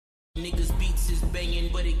Niggas beats is banging,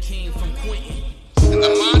 but it came from Quentin. In the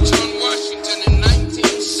March on Washington in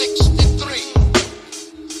 1963,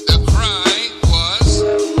 the cry was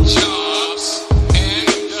jobs and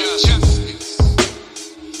justice.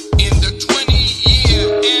 In the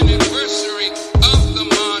 20-year anniversary of the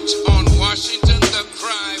March on Washington, the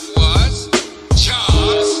cry was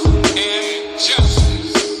jobs and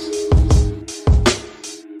justice.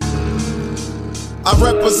 I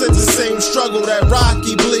represent the same struggle that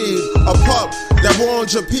Rocky bleed. A pup that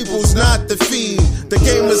warns your people's not to feed. The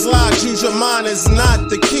game is locked, use your mind is not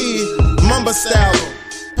the key. Mamba style,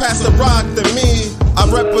 pass the rock to me. I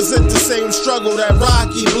represent the same struggle that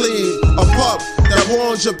Rocky bleed. A pup that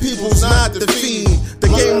warns your people's not to feed. The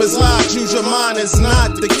game is locked, use your mind is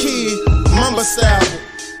not the key. Mamba style,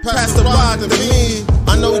 pass the rock to me.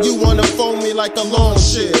 I know you wanna phone me like a long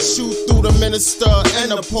shit. Shoot through the minister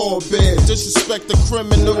and a poor bitch. Disrespect the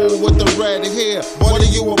criminal with the red hair. What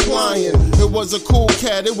are you applying? It was a cool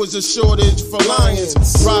cat, it was a shortage for lions.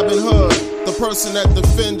 Robin Hood, the person that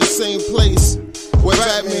defend the same place where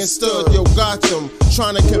Batman stood. Yo, got them,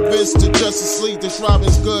 trying to convince the Justice League this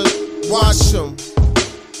Robin's good. Watch him.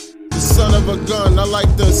 The son of a gun, I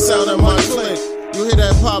like the sound of my click. You hear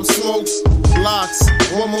that pop smokes? Locks,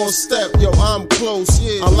 one more step, yo, I'm close.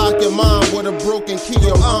 Unlock your mind with a broken key,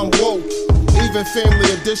 yo, I'm woke. Even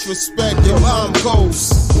family of disrespect, yo, I'm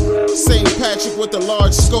ghost. St. Patrick with a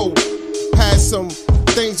large scope. Had some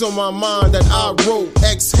things on my mind that I wrote.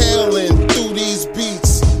 Exhaling through these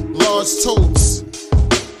beats, large totes.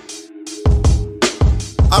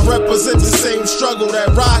 I represent the same struggle that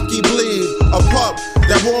Rocky bleed. A pup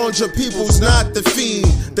that warns your people's not to feed.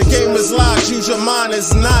 The game is locked, use your mind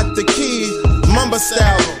is not the key. Mamba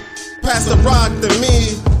style, pass the rock to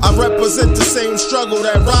me. I represent the same struggle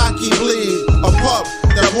that Rocky bleed. A pup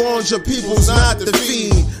that warns your people's not to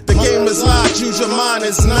feed. The game is locked, use your mind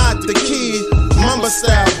is not the key. Mamba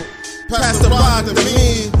style, pass the rock to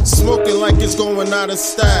me. Smoking like it's going out of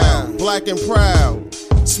style. Black and proud.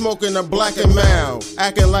 Smoking a black and mild,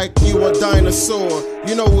 acting like you a dinosaur.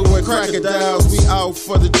 You know we were crocodiles, we out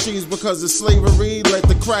for the cheese because of slavery, let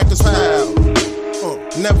the crackers pile.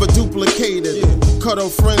 Never duplicated, cut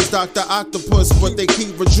off friends, Dr. Octopus, but they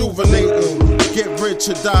keep rejuvenating. Get rich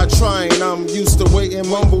or die trying, I'm used to waiting.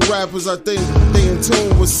 Mumble rappers, I think they in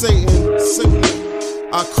tune with Satan.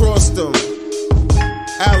 I crossed them.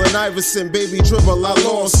 Allen Iverson, baby dribble, I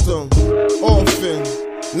lost them. Orphan.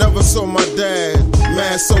 Never saw my dad,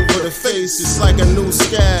 mask over the face, it's like a new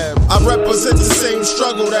scab. I represent the same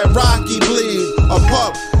struggle that Rocky bleed. A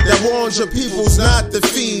pup that warns your people's not to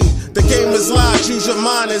feed. The game is locked, use your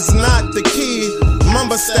mind is not the key.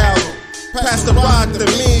 Mamba style, pass the rock to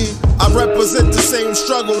me. I represent the same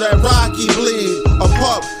struggle that Rocky bleed. A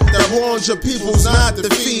pup that warns your people's not to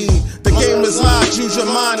feed. The game is locked, use your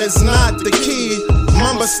mind is not the key.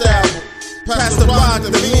 Mamba style, pass the rock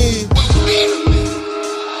to me.